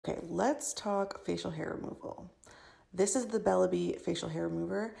Okay, let's talk facial hair removal. This is the Bellabe facial hair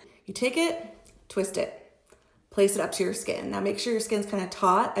remover. You take it, twist it, place it up to your skin. Now make sure your skin's kind of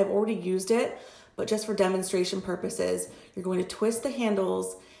taut. I've already used it, but just for demonstration purposes, you're going to twist the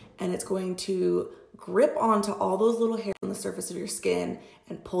handles and it's going to grip onto all those little hairs on the surface of your skin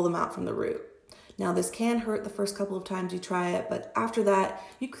and pull them out from the root. Now this can hurt the first couple of times you try it, but after that,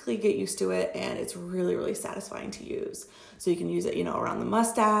 you quickly get used to it and it's really, really satisfying to use. So you can use it, around the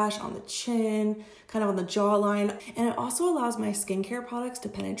mustache, on the chin, kind of on the jawline. And it also allows my skincare products to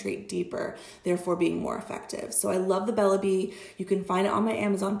penetrate deeper, therefore being more effective. So I love the Bellabe. You can find it on my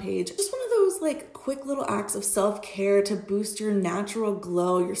Amazon page. Just one of those like quick little acts of self-care to boost your natural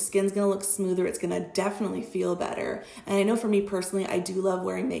glow. Your skin's gonna look smoother. It's gonna definitely feel better. And I know for me personally, I do love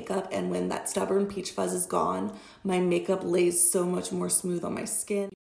wearing makeup, and when that stubborn peach fuzz is gone, my makeup lays so much more smooth on my skin.